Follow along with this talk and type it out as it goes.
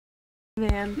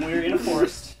Man. We're in a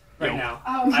forest right now.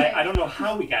 Oh, okay. I don't know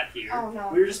how we got here. Oh, no.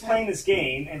 We were just playing this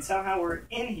game, and somehow we're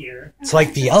in here. It's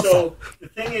like the alpha. So the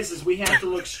thing is we have to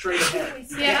look straight ahead.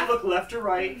 Yeah. We have to look left or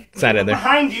right. It's not in there.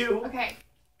 Behind you. Okay.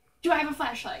 Do I have a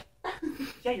flashlight?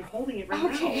 Yeah, you're holding it right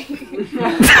Okay. now. You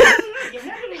have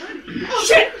it already. Oh,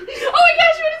 shit! Oh my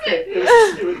gosh, what is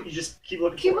it? You just keep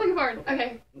looking Keep forward. looking forward.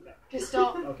 Okay. Okay. Just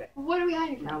don't. Okay. What are we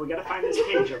hiding from? Now we gotta find this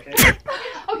page, okay?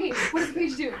 Okay, what does the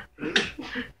page do?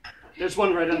 There's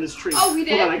one right on this tree. Oh, we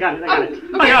did? Hold on, I got it. Okay.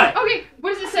 I got it. Okay,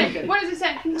 what does it say? Okay. What does it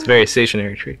say? It's a very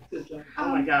stationary tree. Oh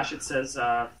my gosh, it says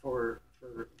for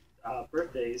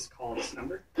birthdays, call this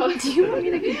number. Do you want me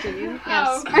to continue?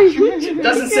 Oh. It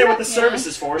doesn't say what the service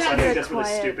is for, so I think that's really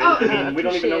quiet. stupid. Oh, I mean, we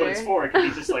don't even know what it's for. It could be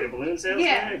just like a balloon salesman.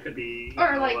 Yeah. It could be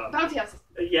Or like bouncy houses.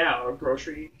 yeah, or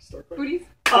grocery store. Booties.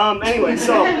 Anyway,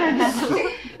 so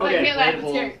Okay, okay. laugh, it's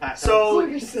scary. So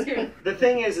You're scary. the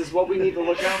thing is what we need to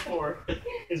look out for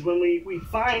is when we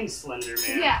find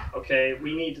Slenderman. Yeah. Okay,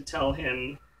 we need to tell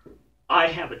him, I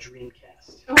have a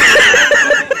Dreamcast.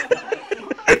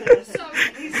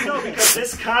 So because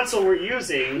this console we're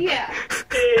using, Yeah.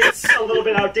 it's a little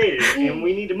bit outdated, and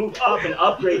we need to move up and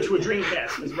upgrade to a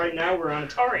Dreamcast, because right now we're on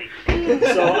Atari.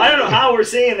 So I don't know how we're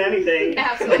seeing anything,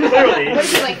 Absolutely. clearly. What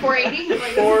is it, like 480?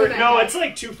 Like, Or, this is no, like it's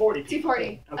like 240.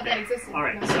 240. Okay. That exists.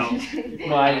 Alright, so,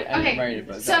 Well, I Okay, married it,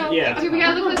 but So, Yeah. okay, we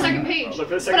gotta look for the second page. look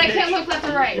for the But second I can't page. look left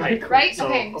or right. Right. Right? So,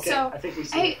 Okay, so. I think we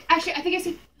see. Hey, actually, I think I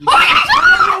see. Oh my gosh!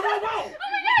 Oh my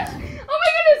gosh! Oh my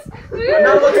goodness! I'm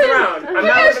not looking around. I'm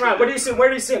not looking around. What do you see? Where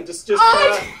do you see him? Just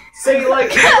say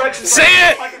like directions. Say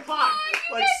it! Like a clock.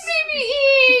 You Like, guys made me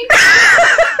eat!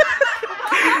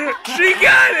 She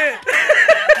got it!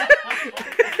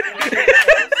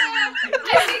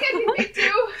 I think I can pick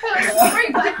two.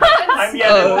 Break black ones. I'm yet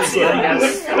to see it, I guess.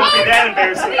 It won't be that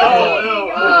embarrassing. Oh,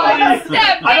 no. Oh,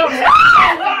 step. I don't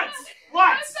have.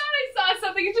 What? I thought I saw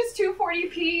something. It's just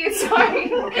 240p. It's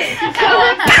fine. Okay.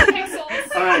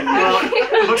 Pixels. Alright, well,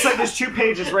 it looks like there's 2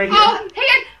 pages right here. Oh, hang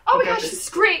on. Oh my Okay. gosh, this is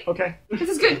great. Okay. This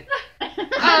is good. Oh,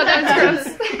 that was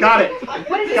gross. Got it.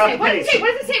 What does it Got say? the What does it page. say?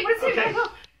 What does it say? What does it say? Okay.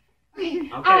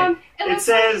 Okay. Okay. It It looks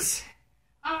says,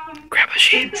 like, Grab a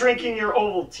sheet. keep drinking your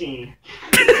Ovaltine.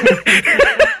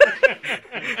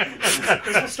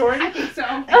 Christmas story? I think so.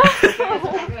 That's pretty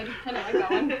good. I don't like that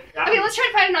one. Okay, let's try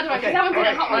to find another one, because that one's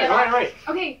gonna help me a lot. Alright.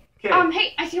 Okay. Okay.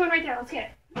 Hey, I see one right there. Let's get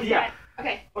it. Let's Yeah. get it.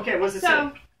 Okay. Okay, what does it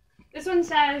So, say? this one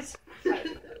says.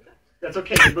 That's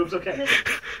okay, your boob's okay. Ew,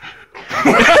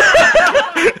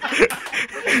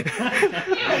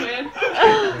 man.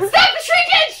 Stop the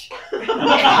shrinkage!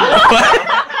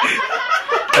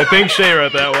 I think Shay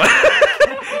wrote that one.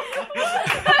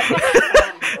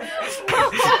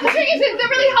 The shrinkage, that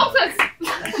really helps us.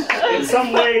 In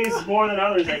some ways, more than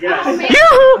others, I guess. Oh, man.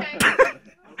 Yoo-hoo!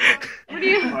 What do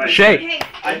you? Alright. Shay,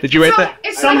 Hey. did you write that?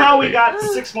 It's Somehow we got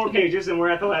 6 more pages and we're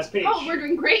at the last page. Oh, we're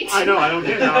doing great. I know, I don't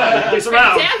get it. He's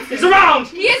around. Dance. He's around!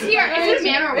 He is here. Is it a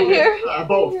man or a woman? Here.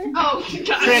 Both. Oh,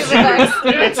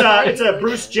 Transgender. It's a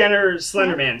Bruce Jenner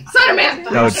Slenderman. Slenderman.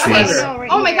 That would Slender.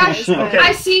 Oh my gosh. Okay.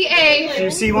 I see Do a.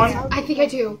 you see one? I think I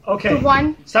do. Okay. The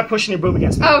one. Stop pushing your boob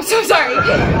against me. Oh, so sorry.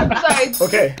 Sorry.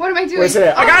 Okay. What am I doing? Where's it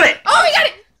at? I got it! Oh, we got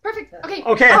it. Perfect. Okay.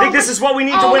 Okay, I think this is what we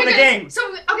need to Oh win my the goodness. game. So,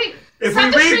 okay. If stop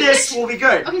we the read shrinkage this, we'll be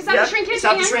good. Okay, stop the shrinkage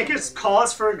Stop the and- shrinkage. Call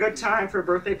us for a good time for a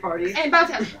birthday party. And bounce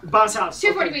house. Bounce house.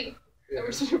 240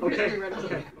 Okay. feet.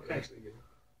 Okay. Okay.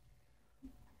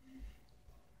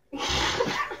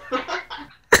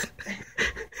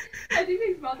 I think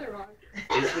they spelled it wrong.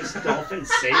 Is this dolphin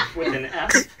safe with an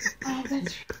F? Oh,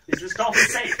 that's Is this dolphin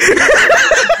safe? We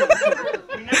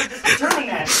never just determined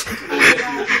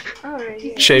that.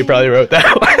 Alright. Shay probably wrote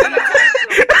that one.